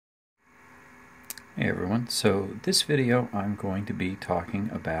Hey everyone, so this video I'm going to be talking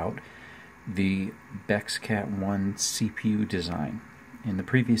about the Bexkat CPU design. In the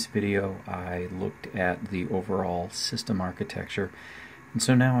previous video I looked at the overall system architecture, and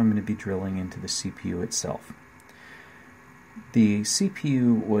so now I'm going to be drilling into the CPU itself. The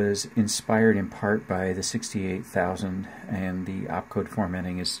CPU was inspired in part by the 68000, and the opcode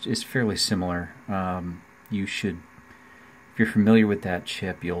formatting is fairly similar. If you're familiar with that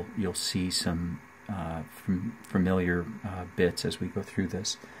chip, you'll see some familiar bits as we go through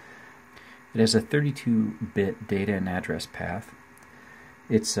this. It has a 32-bit data and address path.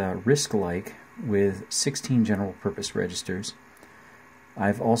 It's RISC-like with 16 general-purpose registers.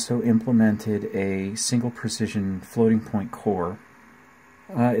 I've also implemented a single precision floating point core.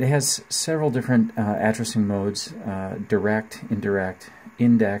 It has several different addressing modes: direct, indirect,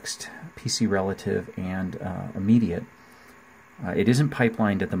 indexed, PC relative, and immediate. It isn't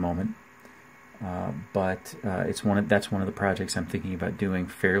pipelined at the moment. But that's one of the projects I'm thinking about doing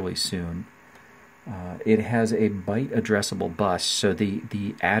fairly soon. It has a byte addressable bus, so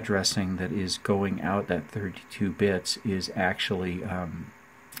the addressing that is going out, that 32 bits, is actually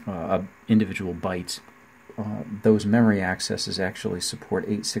individual bytes. Those memory accesses actually support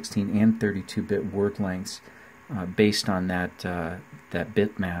 8, 16, and 32-bit word lengths based on that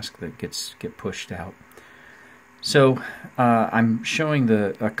bit mask that get pushed out. So I'm showing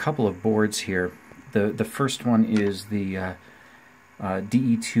a couple of boards here. The first one is the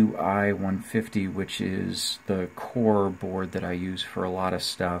DE2i 150, which is the core board that I use for a lot of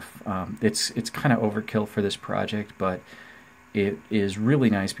stuff. It's kind of overkill for this project, but it is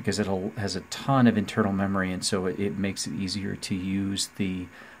really nice because it has a ton of internal memory, and so it makes it easier to use the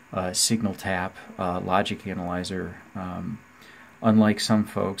signal tap logic analyzer. Unlike some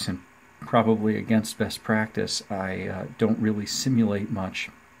folks, and probably against best practice, I don't really simulate much.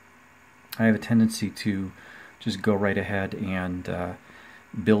 I have a tendency to just go right ahead and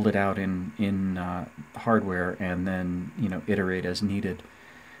build it out in hardware, and then iterate as needed.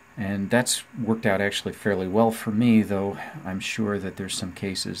 And that's worked out actually fairly well for me, though I'm sure that there's some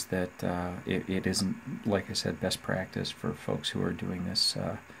cases that it isn't, like I said, best practice for folks who are doing this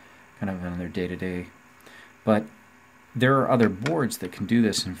kind of on their day-to-day. But there are other boards that can do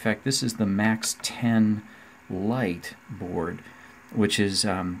this. In fact, this is the Max 10 Lite board, which is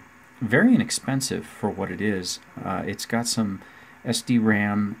very inexpensive for what it is. It's got some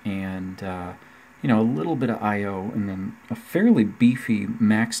SD-RAM and a little bit of I/O, and then a fairly beefy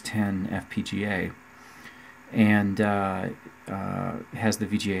Max 10 FPGA, and has the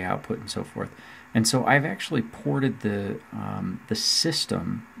VGA output and so forth. And so I've actually ported the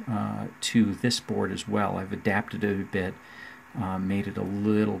system to this board as well. I've adapted it a bit, made it a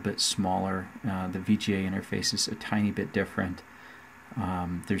little bit smaller. The VGA interface is a tiny bit different.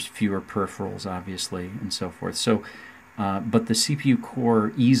 There's fewer peripherals, obviously, and so forth. So, but the CPU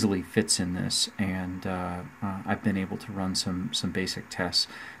core easily fits in this, and I've been able to run some basic tests.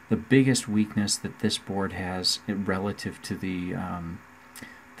 The biggest weakness that this board has relative to the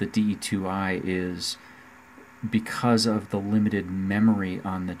DE2i is because of the limited memory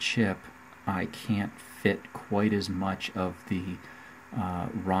on the chip. I can't fit quite as much of the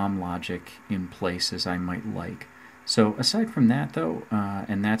ROM logic in place as I might like. So aside from that, though,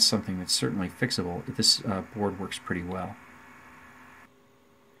 and that's something that's certainly fixable, this board works pretty well.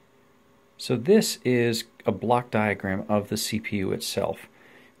 So this is a block diagram of the CPU itself.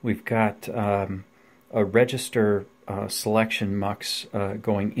 We've got a register selection mux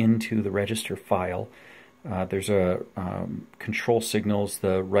going into the register file. There's a control signals,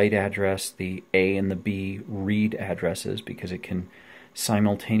 the write address, the A and the B read addresses, because it can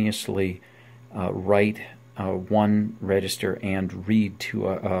simultaneously write one register and read to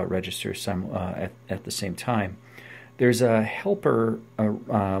a register at the same time. There's a helper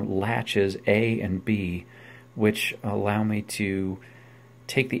latches A and B, which allow me to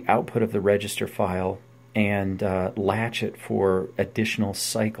take the output of the register file and latch it for additional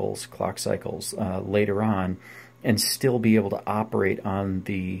cycles, clock cycles, later on, and still be able to operate on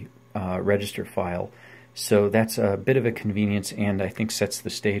the register file. So that's a bit of a convenience, and I think sets the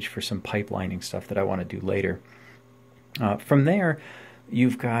stage for some pipelining stuff that I want to do later. From there,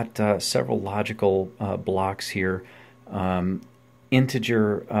 you've got several logical blocks here.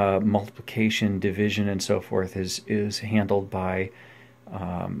 Integer multiplication, division, and so forth is handled by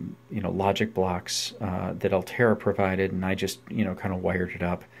logic blocks that Altera provided, and I just kind of wired it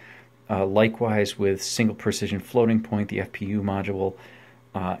up. Likewise with single precision floating point, the FPU module,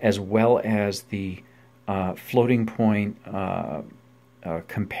 as well as the floating point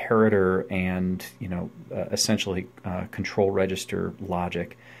comparator and essentially control register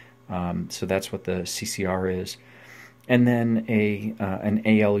logic. So that's what the CCR is. And then an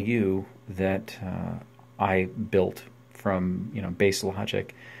ALU that I built from base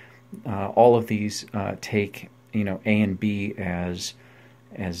logic. All of these take A and B as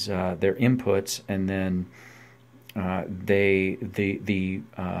their inputs, and then the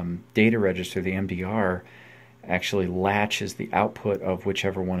data register, the MDR, actually latches the output of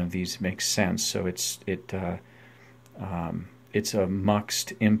whichever one of these makes sense. So it's a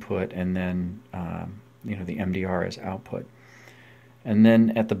muxed input, and then the MDR as output. And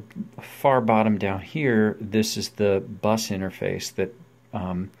then at the far bottom down here, this is the bus interface that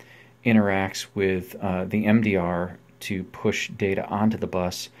interacts with the MDR to push data onto the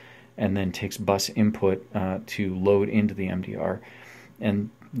bus, and then takes bus input to load into the MDR.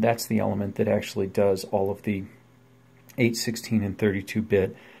 And that's the element that actually does all of the 8, 16, and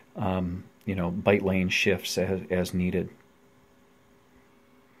 32-bit byte lane shifts as needed.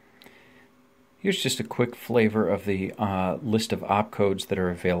 Here's just a quick flavor of the list of opcodes that are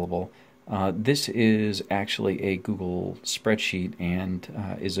available. This is actually a Google spreadsheet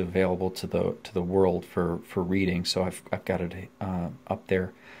and is available to the world for reading. So I've got it up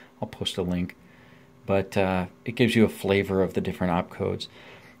there. I'll post a link. But it gives you a flavor of the different opcodes.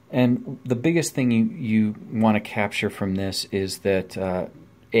 And the biggest thing you want to capture from this is that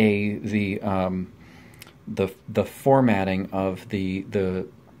the formatting of the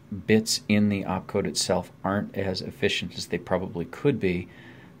bits in the opcode itself aren't as efficient as they probably could be.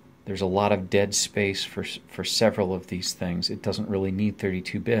 There's a lot of dead space for several of these things. It doesn't really need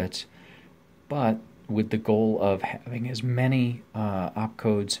 32 bits, but with the goal of having as many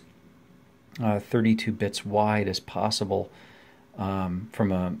opcodes 32 bits wide as possible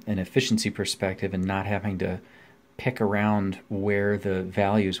from an efficiency perspective, and not having to pick around where the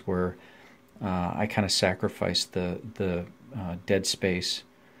values were, I kind of sacrificed the dead space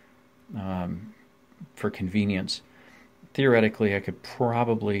for convenience. Theoretically, I could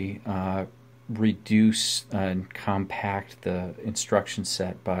probably reduce and compact the instruction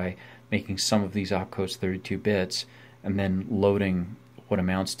set by making some of these opcodes 32 bits and then loading what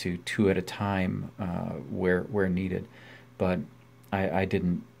amounts to 2 at a time where needed. But I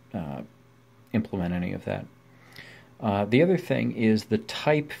didn't implement any of that. The other thing is the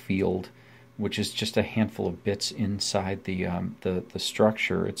type field, which is just a handful of bits inside the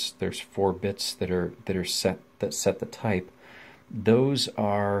structure. There's 4 bits that set the type. Those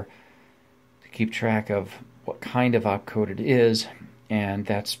are to keep track of what kind of opcode it is, and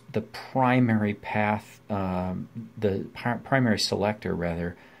that's the primary path, the primary selector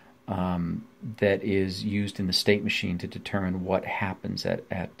rather, that is used in the state machine to determine what happens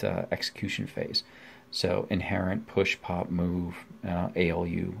at execution phase. So inherent, push, pop, move,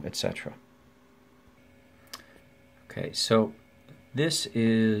 ALU, etc. Okay, so this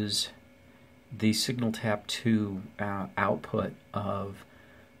is the signal tap 2 output of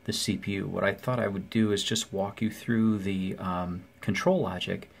the CPU. What I thought I would do is just walk you through the control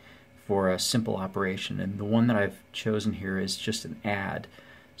logic for a simple operation, and the one that I've chosen here is just an add.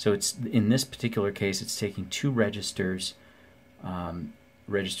 So it's, in this particular case, it's taking 2 registers,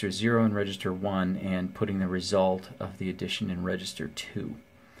 register 0 and register 1, and putting the result of the addition in register 2.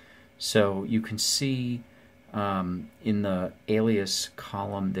 So you can see in the alias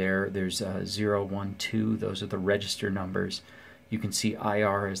column there's 0, 1, 2. Those are the register numbers. You can see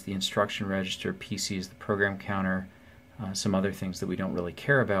IR as the instruction register, PC is the program counter, some other things that we don't really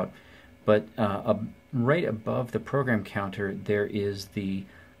care about. But right above the program counter there is the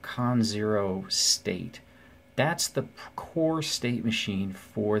con0 state. That's the core state machine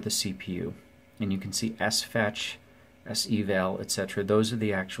for the CPU. And you can see sfetch, seval, etc. Those are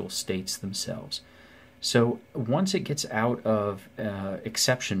the actual states themselves. So once it gets out of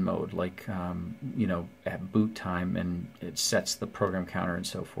exception mode, like at boot time, and it sets the program counter and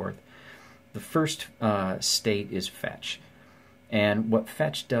so forth, the first state is fetch. And what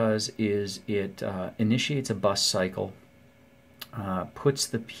fetch does is it initiates a bus cycle, puts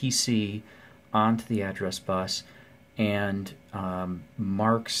the PC onto the address bus, and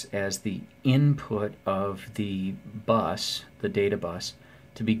marks as the input of the bus, the data bus,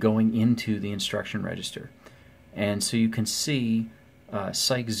 to be going into the instruction register. And so you can see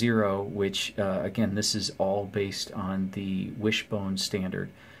Psych 0, which again, this is all based on the Wishbone standard,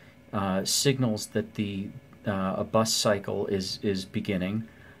 signals that a bus cycle is beginning,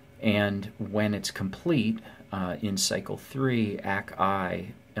 and when it's complete, in cycle 3, ACK-I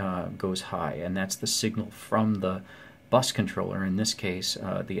goes high, and that's the signal from the bus controller, in this case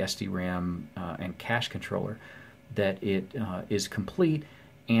the SD-RAM and cache controller, that it is complete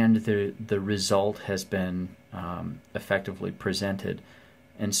and the result has been effectively presented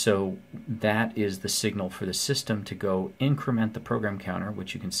And so that is the signal for the system to go increment the program counter,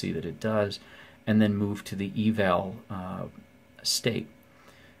 which you can see that it does, and then move to the eval state.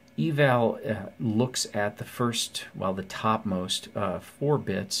 Eval looks at the first, well, the topmost 4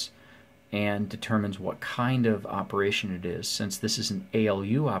 bits and determines what kind of operation it is. Since this is an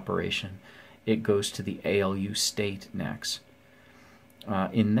ALU operation, it goes to the ALU state next.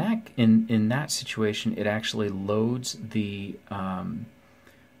 In that situation, it actually loads the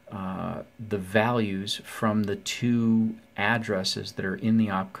values from the 2 addresses that are in the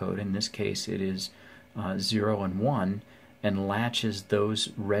opcode. In this case, it is 0 and 1, and latches those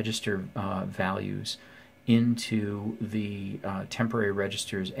register values into the temporary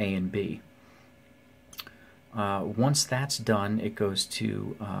registers A and B. Once that's done, it goes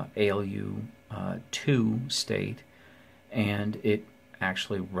to ALU 2 state, and it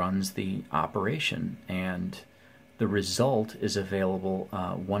actually runs the operation, and the result is available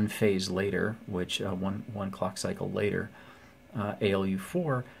 1 phase later, which one clock cycle later, ALU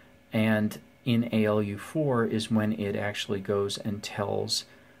 4, and in ALU 4 is when it actually goes and tells,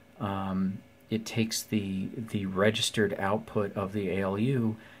 it takes the registered output of the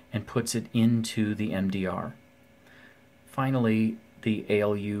ALU and puts it into the MDR. Finally, the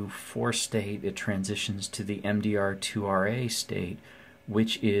ALU 4 state, it transitions to the MDR 2RA state,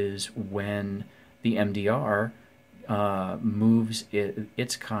 which is when the MDR moves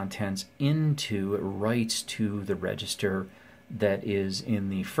its contents into, it writes to the register that is in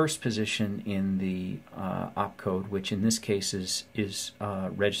the first position in the opcode, which in this case is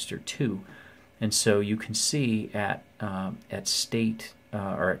register 2. And so you can see at state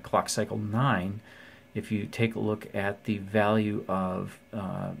or at clock cycle 9, if you take a look at the value of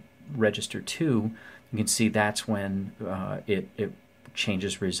register 2, you can see that's when it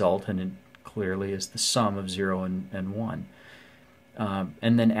changes result, and it clearly is the sum of 0 and 1.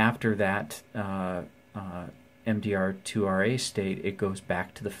 And then after that MDR 2RA state, it goes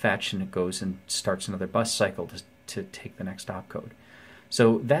back to the fetch, and it goes and starts another bus cycle to take the next opcode.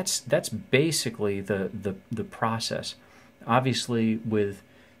 So that's basically the process. Obviously, with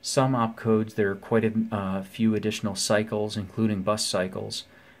some opcodes, there are quite a few additional cycles, including bus cycles,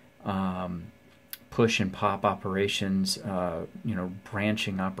 push and pop operations,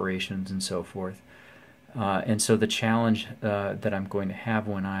 branching operations, and so forth. And so the challenge that I'm going to have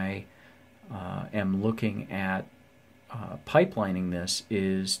when I am looking at pipelining this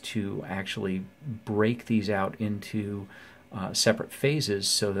is to actually break these out into separate phases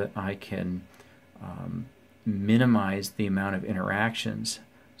so that I can minimize the amount of interactions,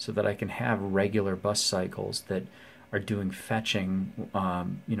 so that I can have regular bus cycles that are doing fetching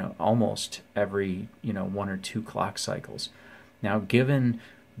almost every 1 or 2 clock cycles. Now, given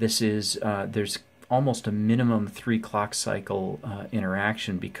this is there's almost a minimum 3 clock cycle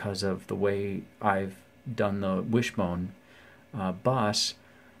interaction because of the way I've done the wishbone bus,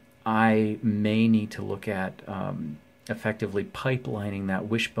 I may need to look at effectively pipelining that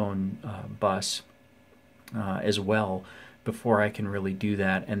wishbone bus as well before I can really do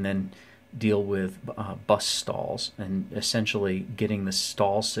that, and then deal with bus stalls, and essentially getting the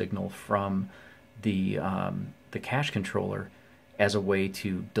stall signal from the cache controller as a way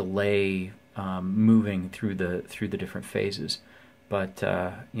to delay moving through the different phases. But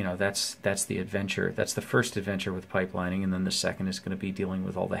that's the adventure. That's the first adventure with pipelining, and then the second is going to be dealing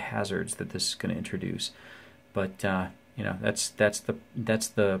with all the hazards that this is going to introduce. But that's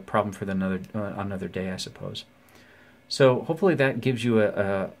the problem for another day, I suppose. So hopefully that gives you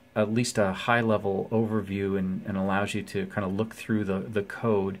at least a high-level overview and allows you to kind of look through the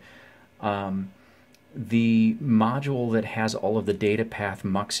code. The module that has all of the data path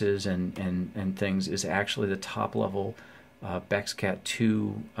muxes and things is actually the top-level Bexkat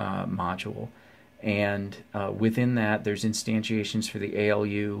 2 module. And within that, there's instantiations for the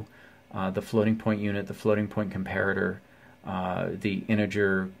ALU, the floating point unit, the floating point comparator, the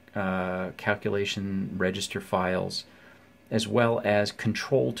integer calculation register files, as well as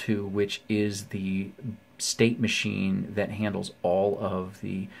control 2, which is the state machine that handles all of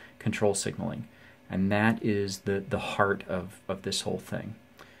the control signaling. And that is the heart of this whole thing.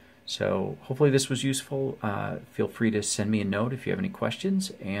 So hopefully this was useful. Feel free to send me a note if you have any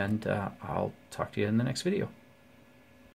questions, and I'll talk to you in the next video.